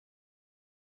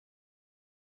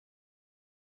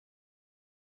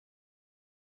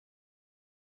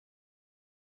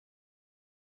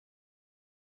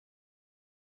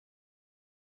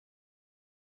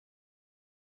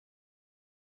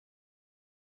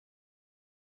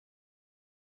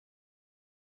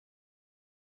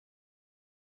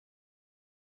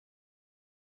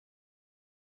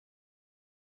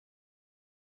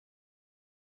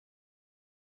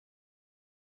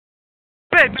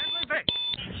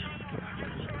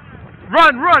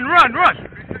Run, run, run, run!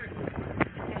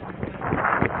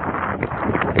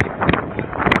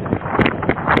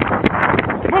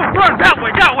 Move, run, that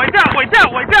way, that way, that way,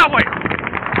 that way, that way!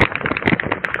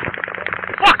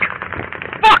 Fuck!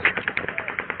 Fuck!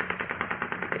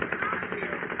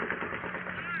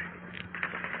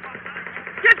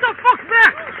 Get the fuck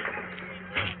back!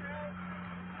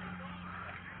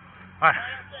 Alright.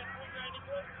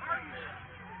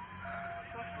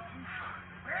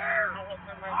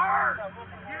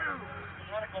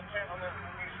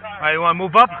 Alright, you wanna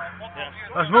move up? Yeah.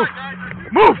 Let's move.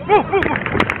 Move, move, move, move!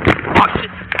 Oh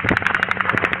shit!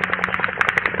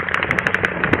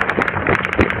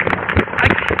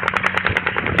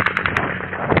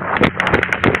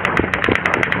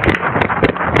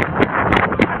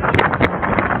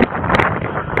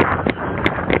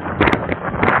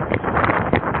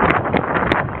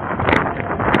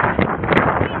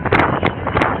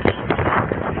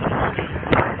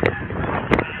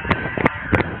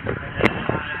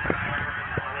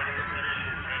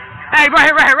 Hey, right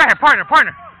here, partner.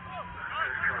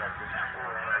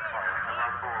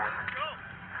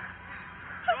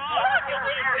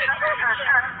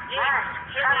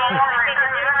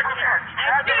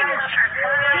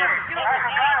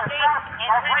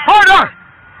 Hold on!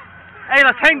 Hey,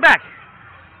 let's hang back.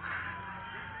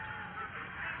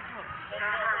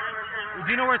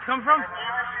 Do you know where it's coming from?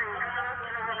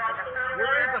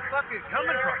 Where the fuck is it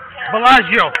coming from?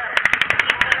 Bellagio.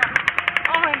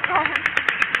 Oh my god.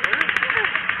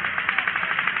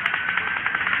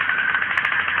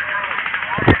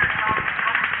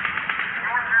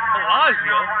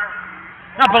 Bellagio?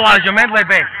 Not Bellagio, Mandalay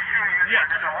Bay. Yeah.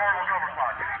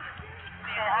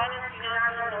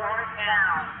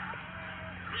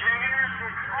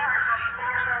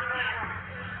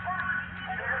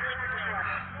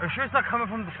 Are you sure it's not coming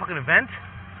from the fucking event?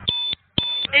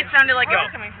 It sounded like it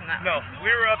was coming from that. No, we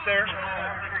were up there,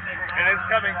 and it's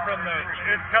coming from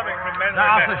Mandalay That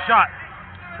Bay. officer shot.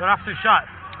 That officer shot.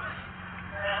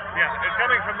 Yeah, it's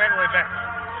coming from Mandalay Bay.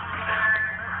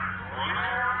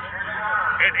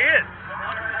 It is.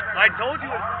 I told you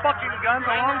it's fucking guns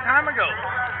a long time ago.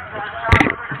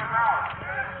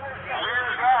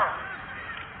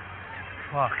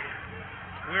 Fuck.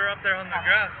 We were up there on the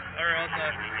grass, or on the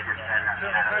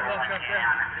sidewalk up there.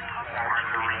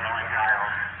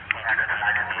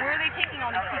 Where are they taking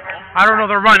all these people? I don't know,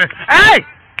 they're running. Hey!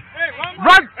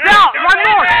 Run down! Run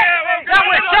north! That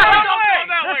way!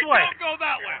 This way! Don't go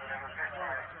that way!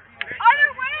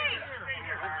 Other way!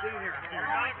 Oh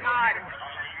my god.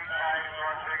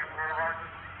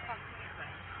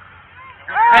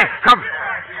 Hey, come!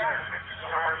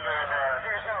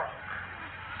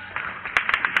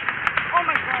 Oh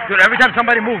my god. Dude, every time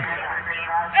somebody moves.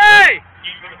 Hey!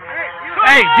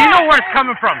 Hey, do you know where it's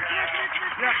coming from?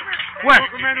 Where? 100%!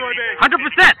 100%?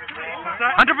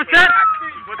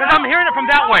 Because I'm hearing it from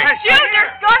that way. Shoot, there's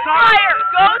gunfire!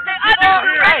 Go the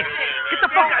other Hey, direction! get the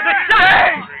fuck out! The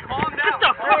shot!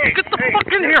 Get the fuck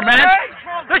in here, man!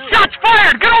 The shot's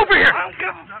fired! Get over here!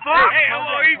 Hey,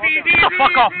 hello, easy. Get the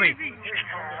fuck off me!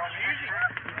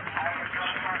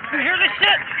 You hear this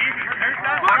shit?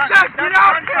 Fuck that! Get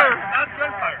out there! That's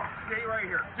gunfire. Stay right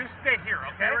here. Just stay here,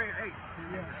 okay? Hey.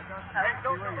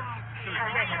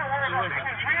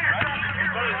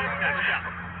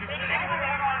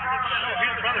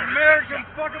 American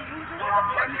fucking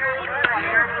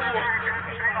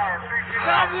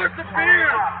stop with the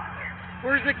beer!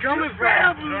 Where's it coming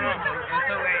from?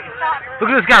 Look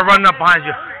at this guy running up behind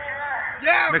you.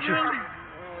 Yeah, Make sure.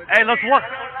 Hey, let's watch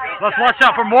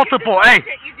out for multiple. Hey,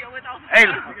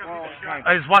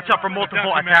 just watch out for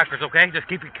multiple attackers, okay? Just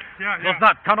keep it. No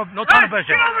tunnel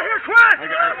vision. Get over here, quick! Get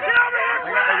over here!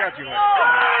 I got you, man.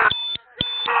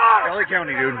 LA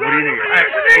County, dude. What do you need? Hey,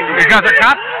 you guys are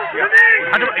cops? You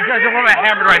guys are a little bit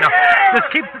hammered right now.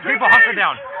 Just keep people hunkered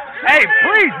down. Hey,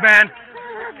 please, man.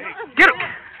 Get him.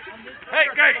 Hey,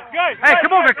 guys. Hey,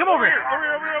 come over here. Over here.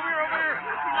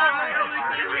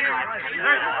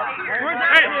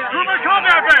 Hey, where's my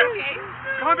combat bat?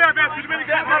 Combat bat, too many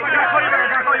combat bat. I gotta call you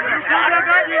back. Combat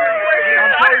bat?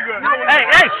 I'm so good.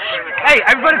 Hey,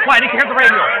 everybody quiet. You can hear the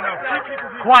radio.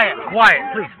 Quiet,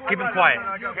 please. Keep it quiet.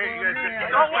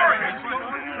 Don't worry.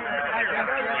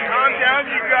 Calm down,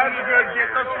 you guys are gonna get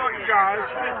the fuck, guys.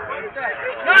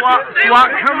 SWAT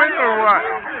coming or what?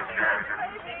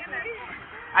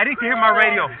 I need to hear my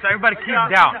radio, so everybody keep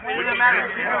down.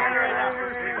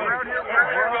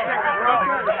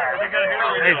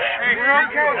 Hey,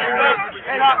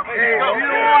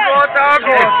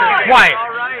 quiet.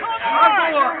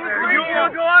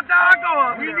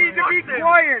 We need to be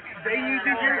quiet. They need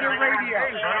to hear the radio.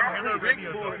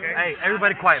 Hey,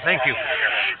 everybody quiet. Thank you.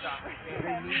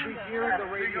 hear the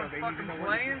radio. They need to know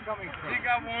where it's coming from. Think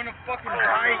I want to fucking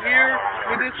die here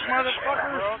with this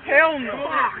motherfucker? Hell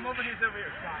no. Come over here.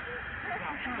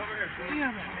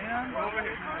 Damn it, man. Over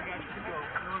here.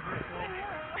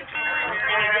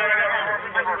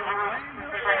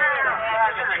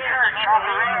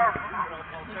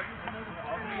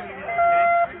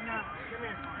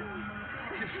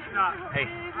 Hey.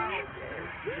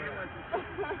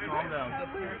 Calm down.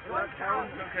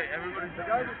 Okay, everybody.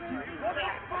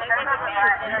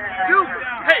 Dude,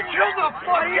 hey, chill the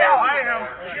fuck out. I am.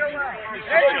 Chill out.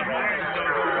 Hey.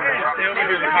 Stay over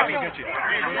here. The copy bitches.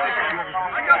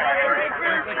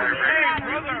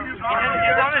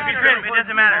 As long as you drink, it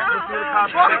doesn't matter.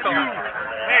 Fuck you.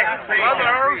 Hey,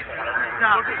 brother.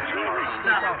 Stop.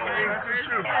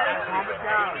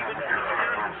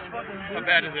 How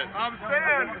bad is it? I'm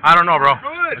saying. I don't know, bro.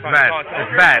 Good. It's bad.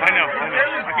 It's bad. I know.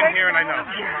 I can hear and I know.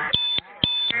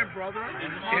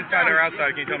 Inside or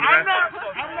outside? Can you tell me that?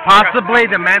 Possibly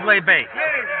the Mandalay Bay.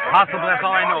 Possibly, that's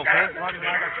all I know, okay?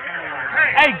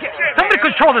 Hey, somebody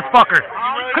control this fucker.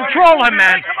 Control him,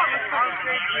 man.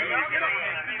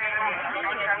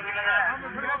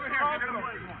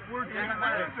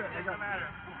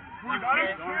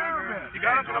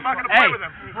 Hey,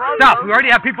 stop. We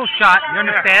already have people shot. You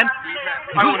understand? Is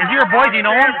he your boy? Do you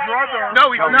know him?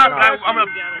 No, he's not. But I'm a.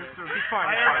 He's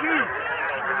fine.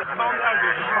 Calm down,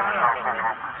 dude.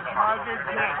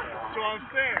 So I'm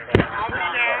saying.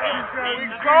 We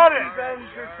got it. I'm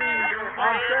saying,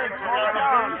 calm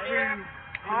down.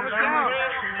 Calm down.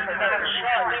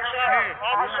 Hey,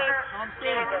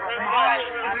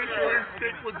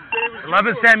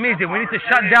 11 San Media. We need to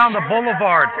shut down the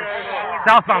boulevard.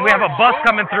 Southbound. We have a bus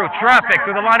coming through. Traffic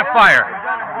through the line of fire.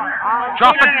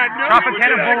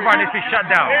 Tropicana Boulevard needs to be shut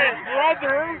down. Hey,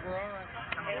 brother.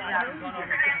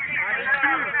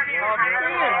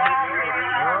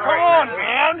 Come on,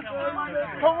 man.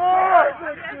 Come on.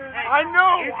 I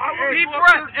know. Deep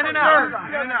breath. In and out.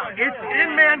 It's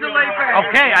in Mandalay Bay.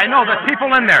 Okay, I know. There's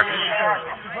people in there.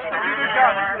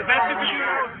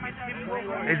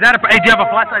 Is that a? Hey, do you have a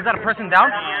flashlight? Is that a person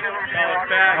down?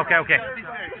 Okay, okay.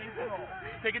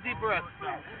 Take a deep breath.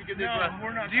 Take a deep breath.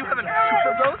 Do you have an extra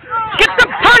for those? Get them.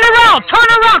 Turn around. Turn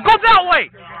around. Go that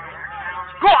way.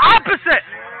 Go opposite.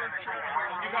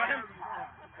 You got him?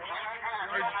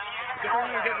 I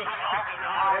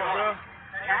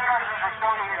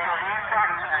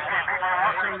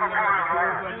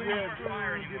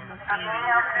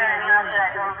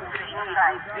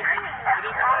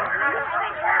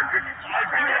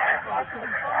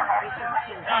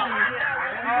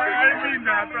didn't mean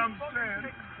that, but I'm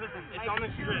saying. Listen, it's on the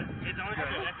strip. It's on the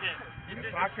strip. That's it.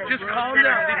 Just calm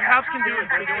down. These cops can do it.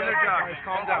 They're doing their job. Just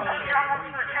calm down.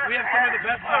 We have some of the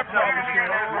best cops out here.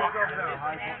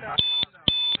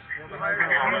 No,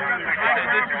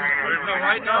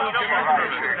 right now, other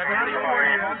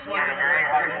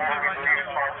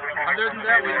than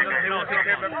that, they will take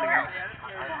care of everything else.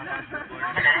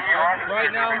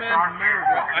 Right now, man,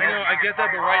 I know, I get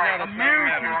that, but right now, that's not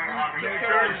matter.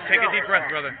 Take a deep breath,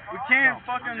 brother. We can't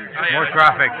fucking... More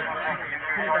traffic.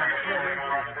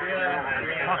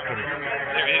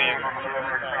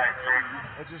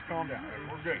 Let's just calm down.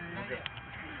 We're good. We're good.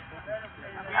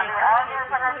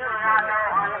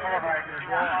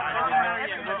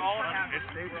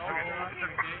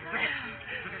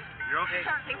 You're okay.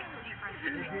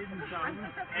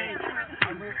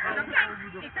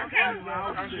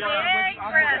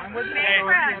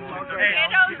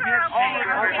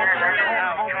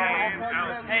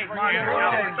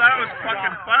 That was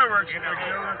fucking fireworks.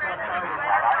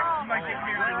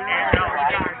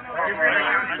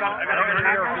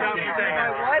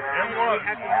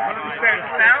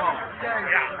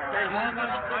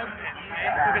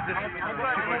 Look at this.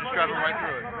 People just driving right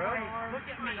through it.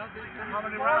 How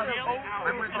many rounds?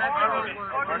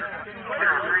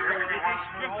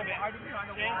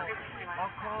 I'll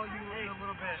call you in a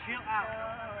little bit. Chill out.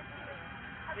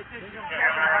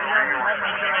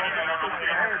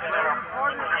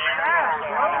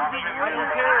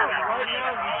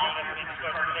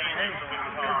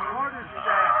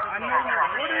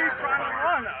 What are you trying to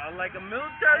run? Like a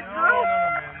military drill?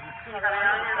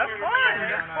 That's fine.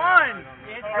 That's fine.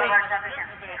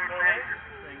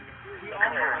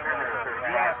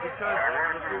 Yeah, because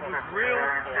if it was real,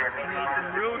 and it was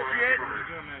some real shit,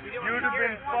 you'd have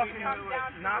been fucking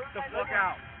knocked the fuck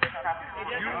out.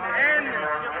 You and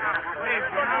hey,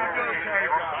 fuck the military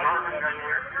guys.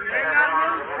 They're not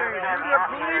military. They're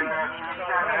police.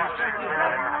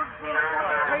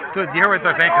 Dude, do you hear what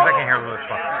they're saying? Because I can't hear what the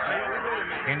fuck.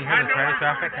 Can you hear the train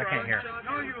traffic? I can't hear.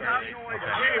 Okay.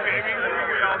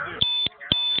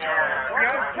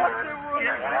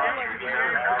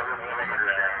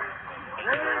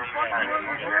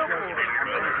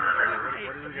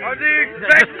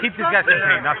 Just keep these guys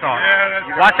contained, that's all. Yeah,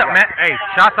 that's Watch out, man. Hey,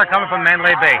 shots are coming from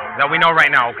Mandalay Bay that we know right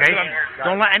now, okay?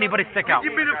 Don't let anybody stick out.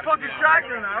 Give me the fucking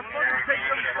shotgun. I'll fucking take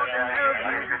them fucking Arab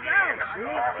niggas down.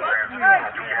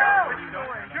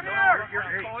 Come here.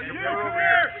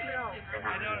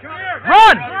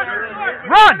 Run!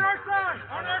 Run!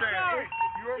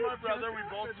 You are my brother. We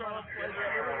both trying to play.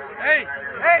 Hey!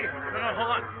 No,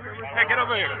 hold on. Hey, get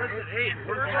over here. Hey,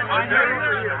 move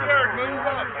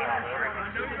up.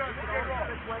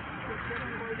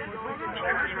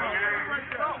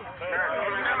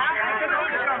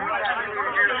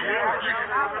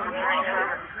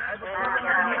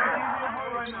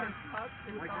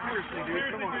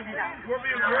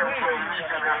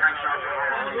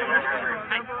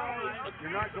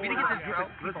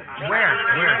 Where?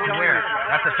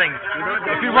 That's the thing.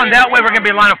 If we run that way, we're gonna be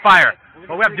in line of fire.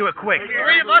 But we have to do it quick.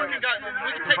 3 of us can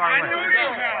take Far away.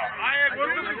 I go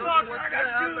to the clock. I got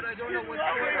two. but I don't know what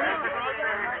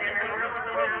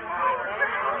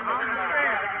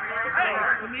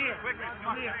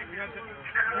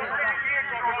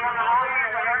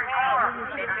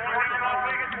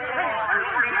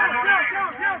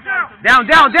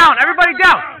Down! Everybody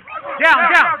down! Down!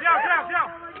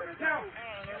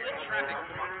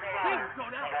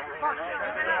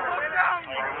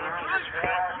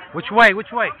 Which way?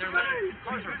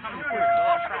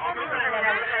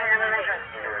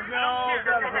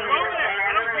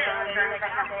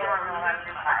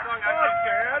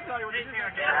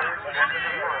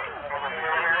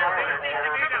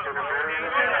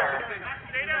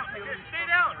 Stay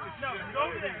down. No, go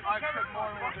over there.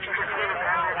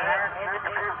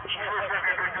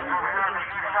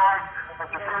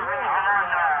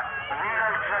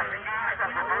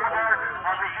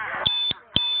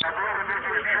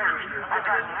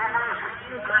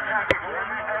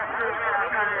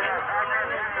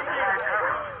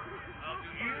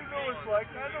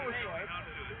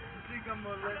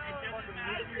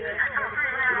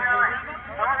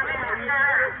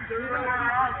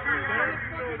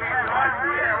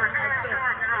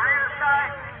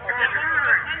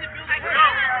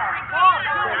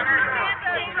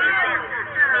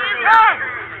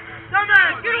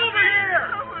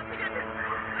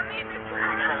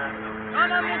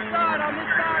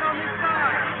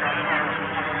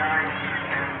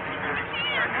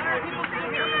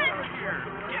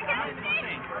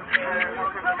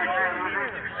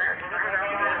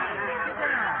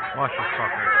 Watch this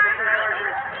fucker.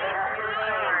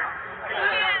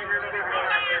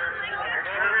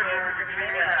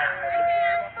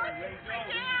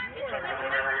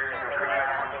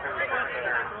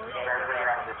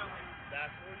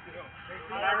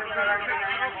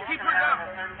 Keep her down.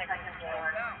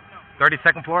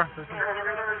 32nd floor?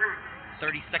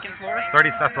 32nd floor? 30,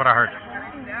 that's what I heard.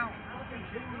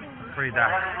 Pretty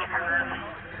down.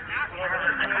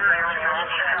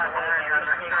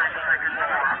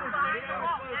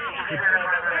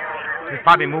 He's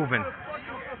probably moving.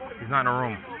 He's not in a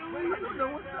room.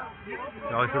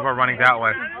 All these people are running that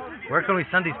way. Where can we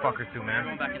send these fuckers to, man?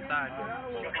 Going back inside. I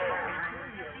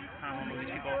don't know,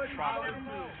 these people across the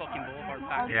fucking boulevard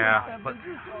back. Yeah, but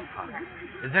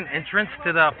is there an entrance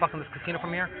to the fucking this casino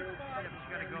from here?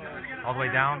 All the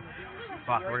way down?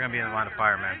 Fuck, we're gonna be in the line of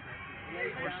fire, man.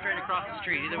 We're straight across the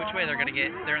street. Either which way they're in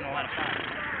the line of fire.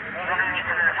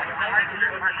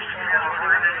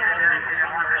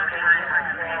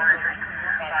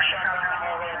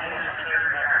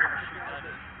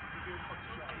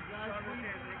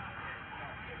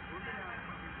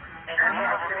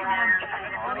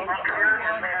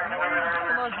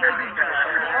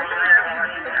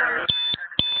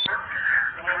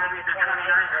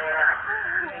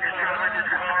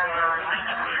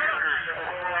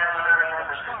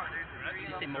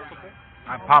 You say multiple?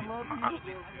 I pop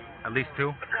at least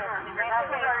 2.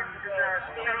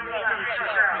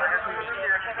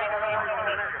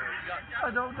 I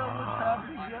don't know what's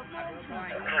happening yet.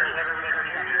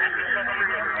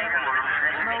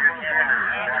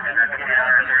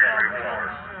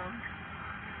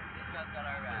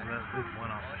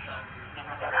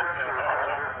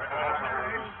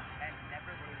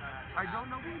 I don't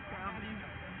know what's happening.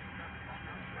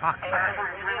 Fuck. I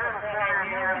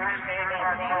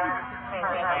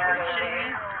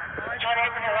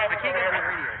can't get on the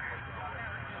radio.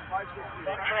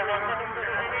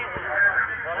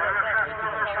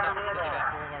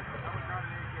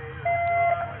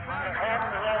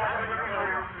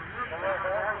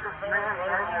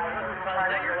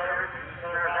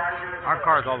 Our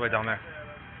car is all the way down there.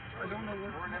 I don't know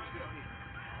what's happening.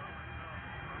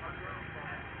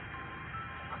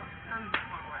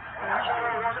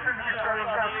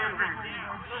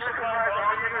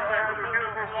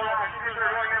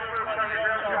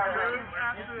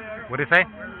 What do you say?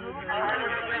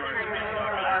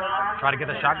 Try to get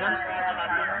the shotgun? I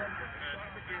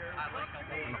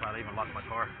don't know if I'll even lock my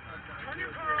car.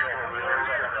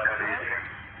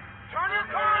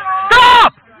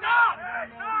 Stop! No!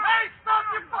 Hey, stop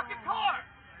your fucking car!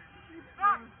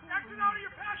 Stop! Exit out of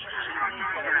your passenger car!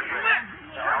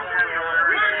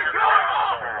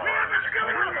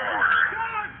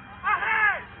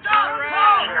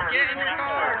 Get in your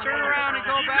car, turn around and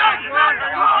go back.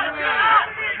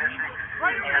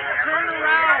 What are you doing? Turn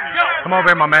around. Come over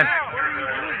here, my man.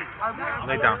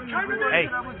 Lay down. Hey,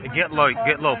 get low,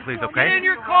 please, okay? Get in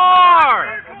your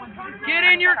car. Get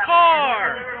in your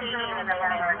car.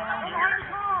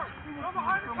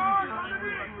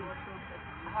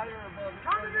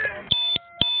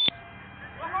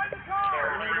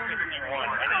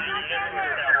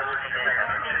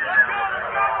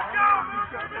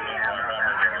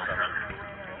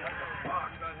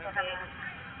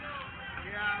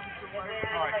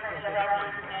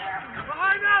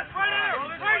 Behind us, right here!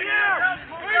 Right here!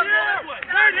 Right here!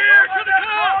 Right here! To the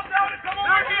car!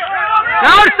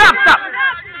 No, stop!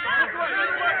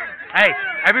 Hey,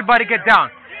 everybody get down.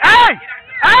 Hey!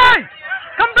 Hey!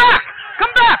 Come back!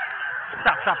 Come back!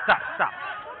 Stop.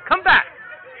 Come back.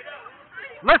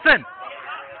 Listen.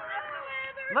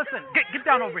 Get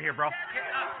down over here, bro.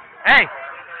 Hey.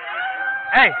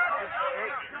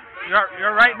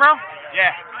 You're right, bro?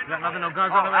 Yeah. You got nothing, no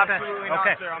guns, nothing like that? Absolutely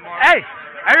Okay. not, sir. I'm all right. Hey,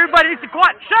 everybody needs to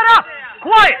quiet. Shut up!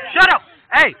 Quiet! Shut up!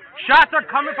 Hey, shots are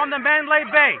coming from the Mandalay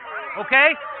Bay.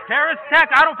 Okay? Terrorist attack,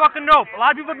 I don't fucking know. A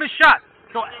lot of people have been shot.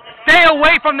 So stay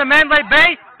away from the Mandalay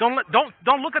Bay. Don't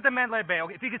look at the Mandalay Bay.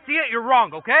 Okay? If you can see it, you're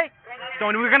wrong, okay? So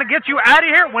we're gonna get you out of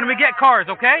here when we get cars,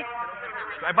 okay?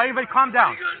 Everybody calm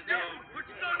down. Get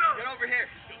over here.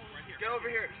 Get over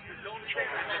here.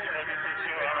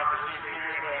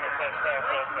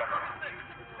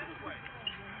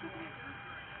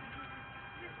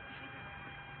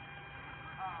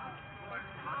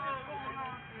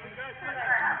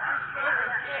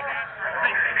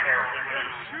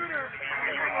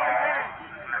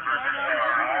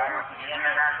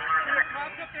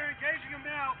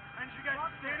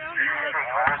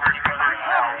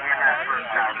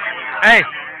 Hey,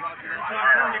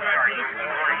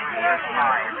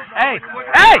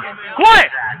 quiet!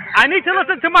 I need to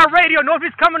listen to my radio.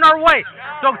 Nobody's coming our way.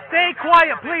 So stay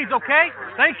quiet, please, okay?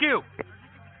 Thank you.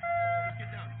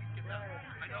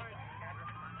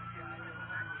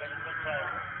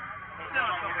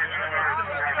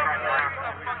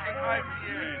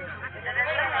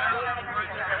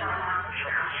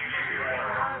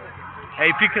 Hey,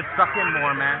 if you could suck in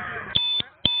more, man.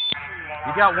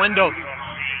 You got windows.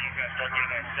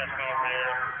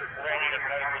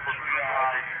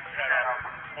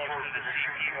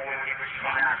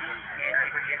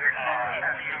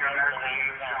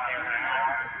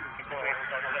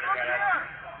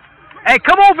 Hey,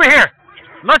 come over here.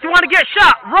 Unless you want to get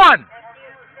shot, run.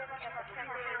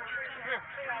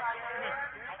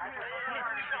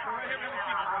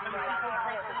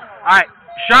 All right,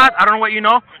 shot. I don't know what you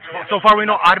know. So far, we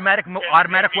know automatic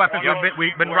weapons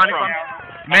we've been running from.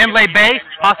 Mandalay Bay,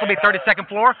 possibly 32nd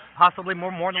floor, possibly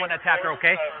more than one attacker,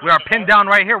 okay? We are pinned down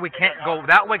right here. We can't go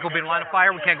that way, go be in line of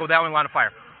fire. We can't go that way in line of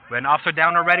fire. We had an officer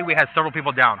down already. We had several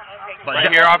people down. But Right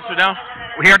here, officer down?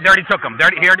 Here, they already took them. They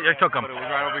took them. But it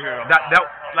was right over here.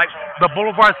 Like, the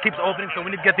boulevard keeps opening, so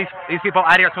we need to get these people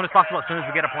out of here as soon as possible, as soon as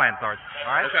we get a plan, Sarge.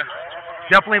 All right? Okay.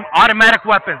 Definitely automatic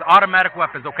weapons,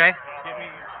 okay?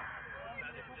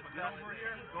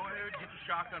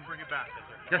 Shotgun, bring it back.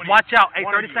 Just watch out. Hey,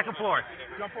 32nd floor.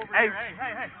 Jump over Hey.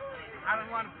 Hey. Out of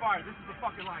the line of fire. This is the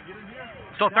fucking line. Get in here.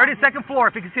 So 32nd floor,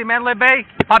 if you can see Mandalay Bay,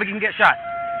 you probably can get shot.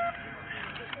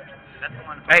 That's the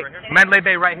line of Hey, fire right here. Mandalay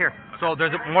Bay right here. So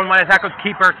there's more than one attacker,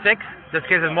 Keeper 6. This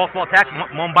case is multiple attacks,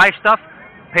 Mumbai stuff.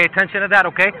 Pay attention to that,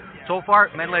 okay? So far,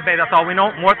 Mandalay Bay, that's all we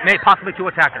know. Possibly 2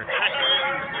 attackers.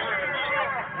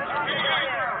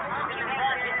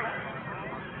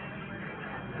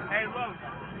 Hey, look.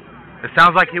 It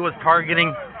sounds like he was targeting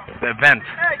the event.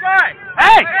 Hey, guy!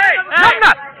 Hey! Hey!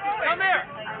 Come here!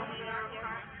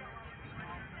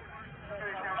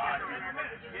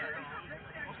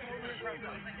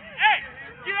 Hey!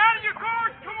 Get out of your cars!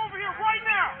 Come over here right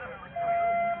now!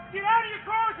 Get out of your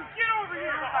cars and get over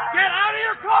here! Get out of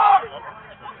your cars!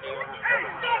 Hey,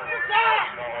 stop your car!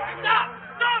 Stop!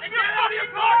 Stop! Get out of your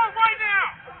car right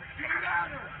now!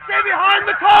 Stay behind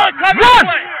the car! Come Run! this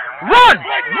way! Run!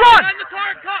 Run! Behind the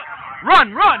car! Come!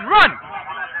 Run! Run! Run!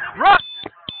 Run!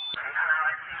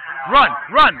 Run!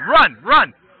 Run! Run!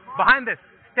 Run! Behind this.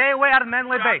 Stay away out of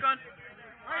Mandalay Bay. Shotgun.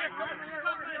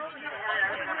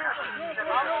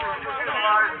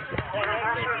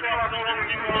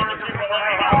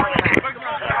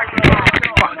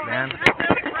 Fuck, man.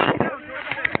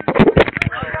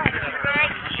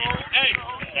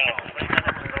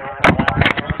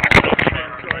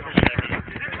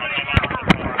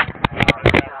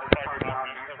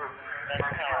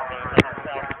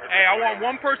 Hey, I want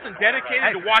one person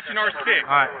dedicated to watching our stick.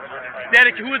 All right.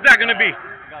 Dedicated. Who is that going to be?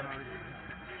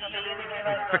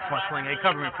 Fix my swing. Hey,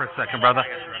 cover me for a second, brother.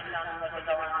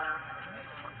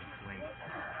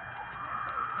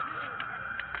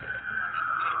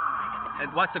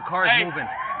 And watch the cars Hey, moving.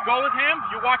 go with him.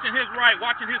 You're watching his right,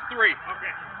 watching his three.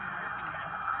 Okay.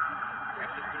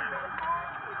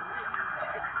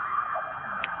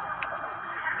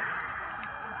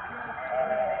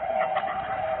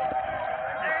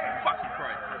 Fucking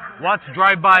Christ. Watch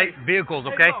drive-by vehicles,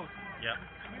 okay? Yep.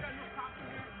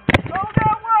 Go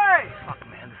that way! Fuck,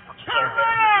 man. This fucking Turn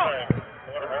around!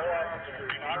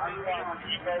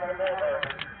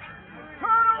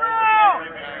 Turn around!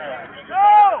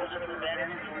 Go!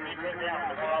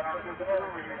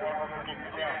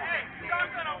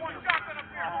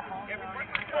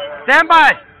 Stand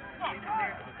by.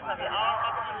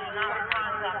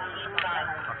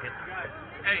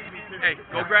 Hey,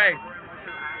 go Gray.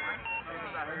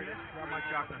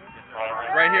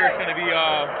 Right here it's gonna be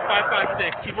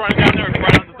 556. Keep running down there and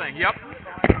right on the thing. Yep.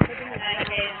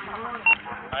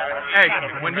 Hey,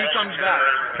 when he comes back,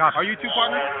 Copy. are you two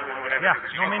partners? Yeah,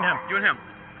 you and him. You and him.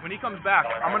 When he comes back,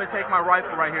 I'm gonna take my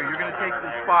rifle right here. You're gonna take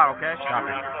this spot, okay?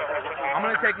 Copy. I'm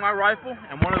gonna take my rifle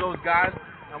and one of those guys,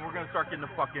 and we're gonna start getting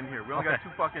the fuck in here. We only got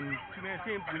Okay. two-man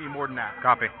teams. We need more than that.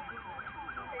 Copy.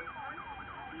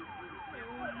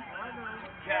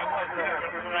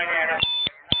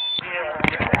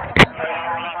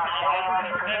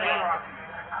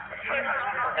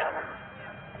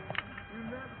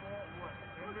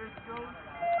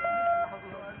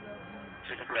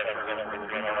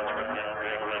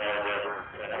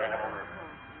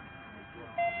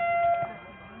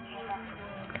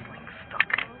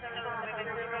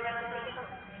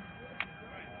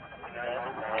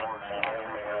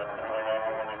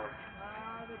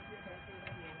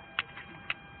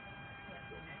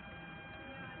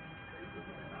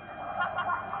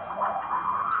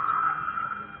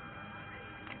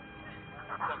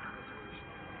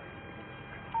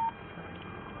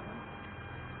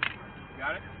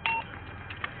 Got it?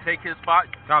 Take his spot.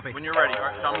 Copy. When you're ready. All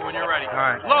right, tell me when you're ready. All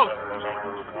right. Los,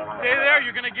 stay there.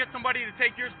 You're gonna get somebody to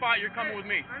take your spot. You're coming with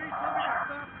me.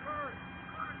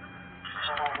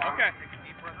 Okay.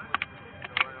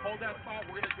 Hold that spot.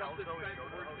 We're gonna jump this fence.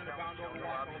 We're just gonna bound over,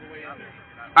 walk all the way in there.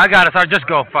 I got it, sir. Just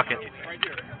go. Fuck it. Right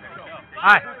here. Go.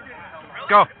 All right.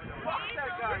 Go.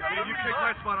 You take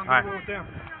my spot, I'm All right. going with them.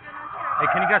 Hey,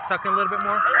 can you guys suck in a little bit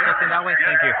more? Suck in that way?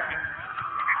 Thank you.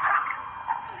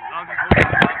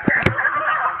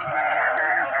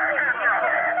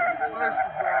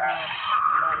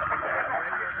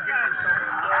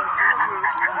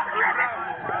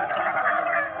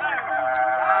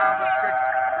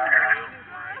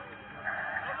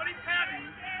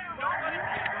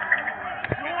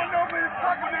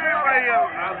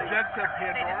 That's a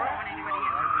Pandora.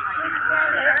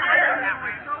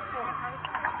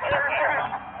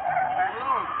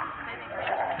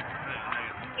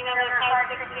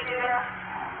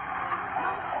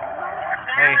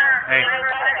 Hey, hey.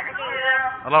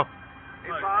 Hello?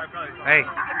 Hey.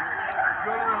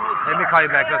 Let me call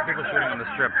you back. There's people shooting on the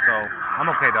strip, so I'm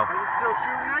okay, though.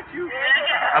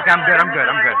 Okay, I'm good. All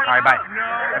right, bye.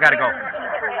 I gotta go.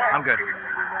 I'm good.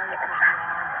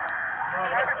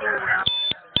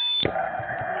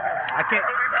 I can't.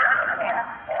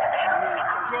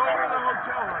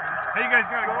 Hey, you guys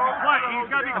gotta be quiet. You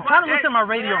gotta be I'm trying to listen to my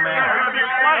radio, man. be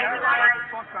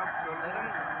quiet.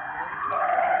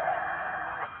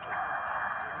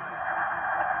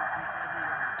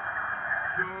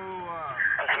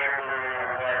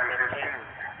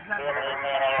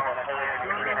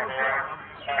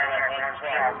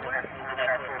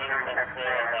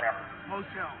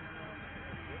 Hotel.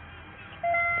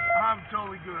 I'm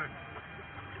totally good.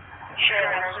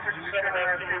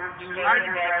 I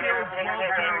just killed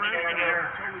 12 terrorists.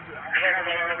 Totally good.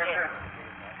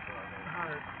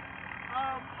 Alright.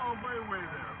 On my way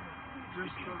there.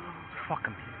 Just a little.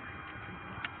 Fucking.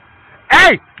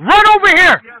 Hey! Run over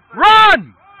here!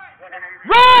 Run!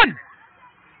 Run!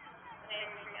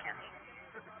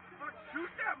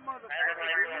 Shoot that motherfucker.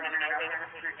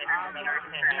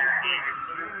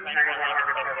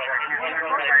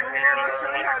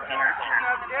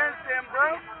 Afghanistan,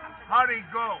 bro. How'd he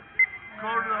go? Go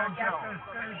to the hotel.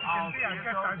 I'll see you at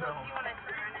the hotel.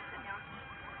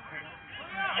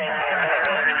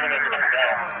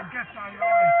 guess I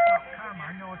always felt calm.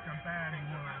 I know it's a bad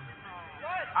word.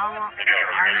 I'm on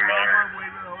my way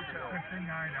to the hotel. Good thing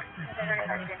I had a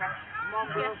 15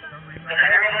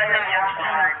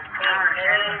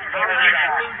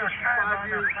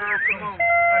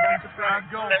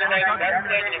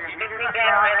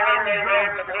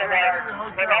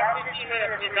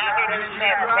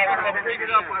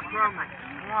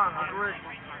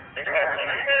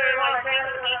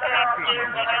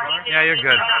 Yeah, you're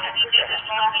good.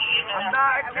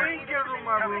 I can't get to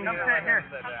my room. Come sit here.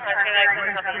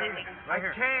 I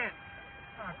can't.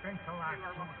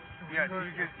 Yeah,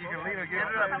 you can lean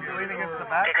against the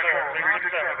back.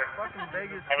 Fucking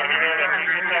Vegas. You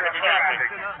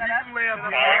can lay up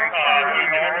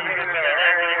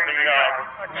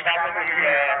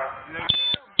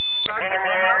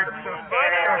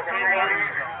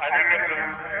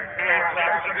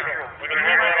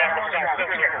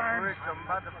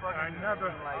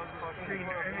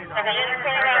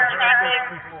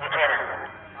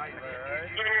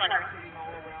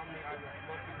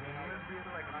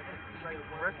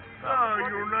No,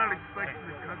 you're not expecting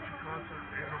the country concert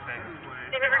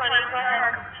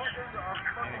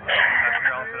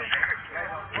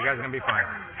You guys are gonna be fine.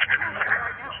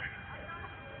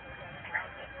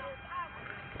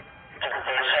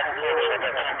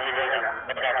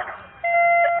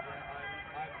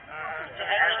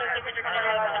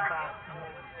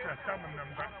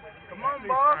 Come on,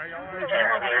 boss.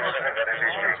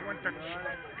 Went to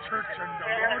church and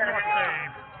not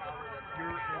saved.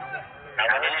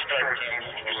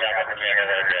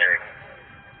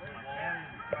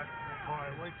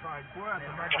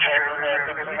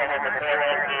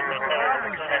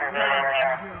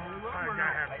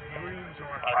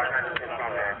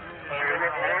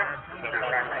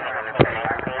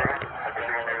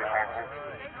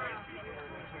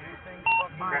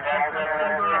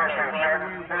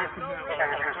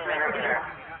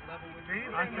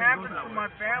 Anything happens to my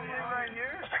family right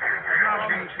here?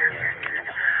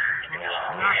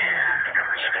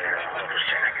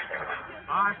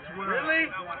 I swear. Really?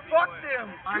 Fuck them.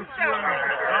 I swear.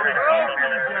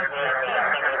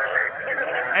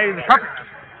 Hey, the truck.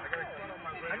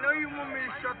 I know you want me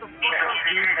to shut the fuck up,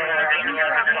 dude. You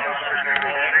got me to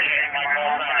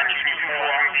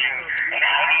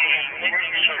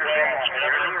shut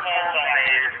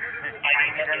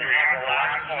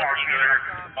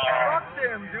Fuck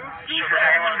them, dude.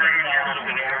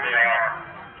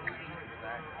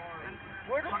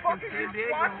 Where the fuck is your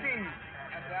SWAT team?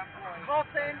 Call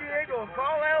San Diego.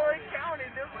 Call LA County.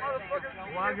 This motherfucker's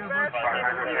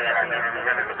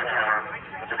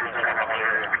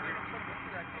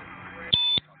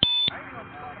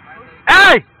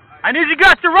Hey! I need you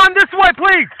guys to run this way,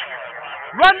 please!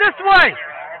 Run this way!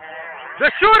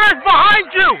 The shooter's behind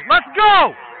you! Let's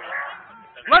go!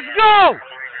 Let's go!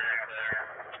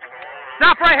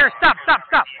 Stop right here! Stop! Stop!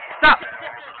 Stop! Stop!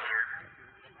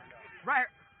 Right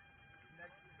here.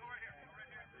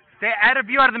 Stay out of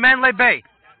view out of the Mandalay Bay.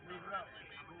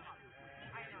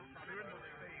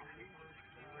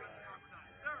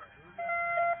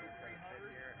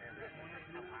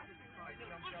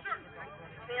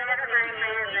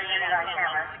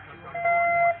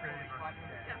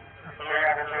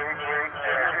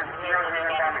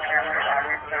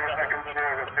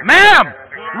 Ma'am!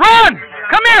 Run!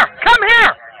 Come here! Come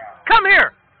here! Come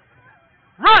here!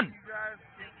 Run!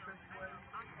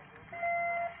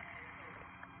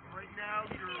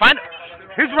 Find.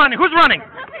 Who's running? Who's running?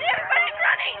 Everybody's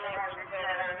running.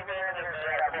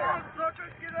 Come on, suckers,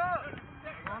 get up.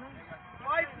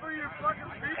 Fight for your fucking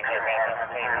people.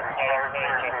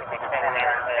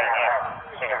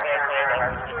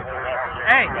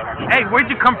 Hey, hey, where'd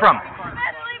you come from?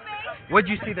 What'd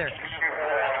you see there?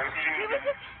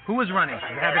 Who was running? Did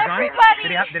he have a gun? Everybody.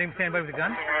 Did he see anybody with a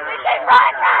gun? We said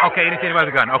run. Okay, you didn't see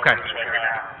anybody with a gun. Okay.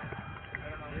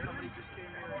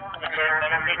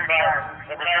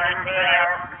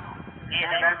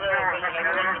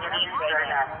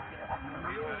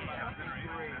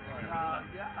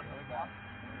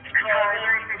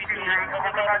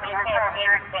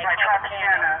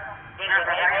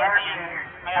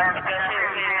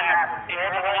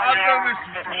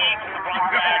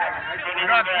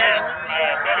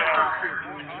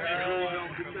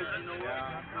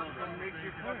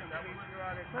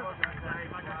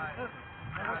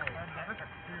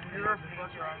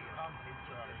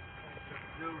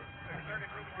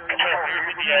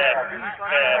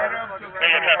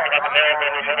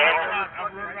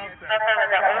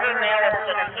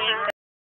 You're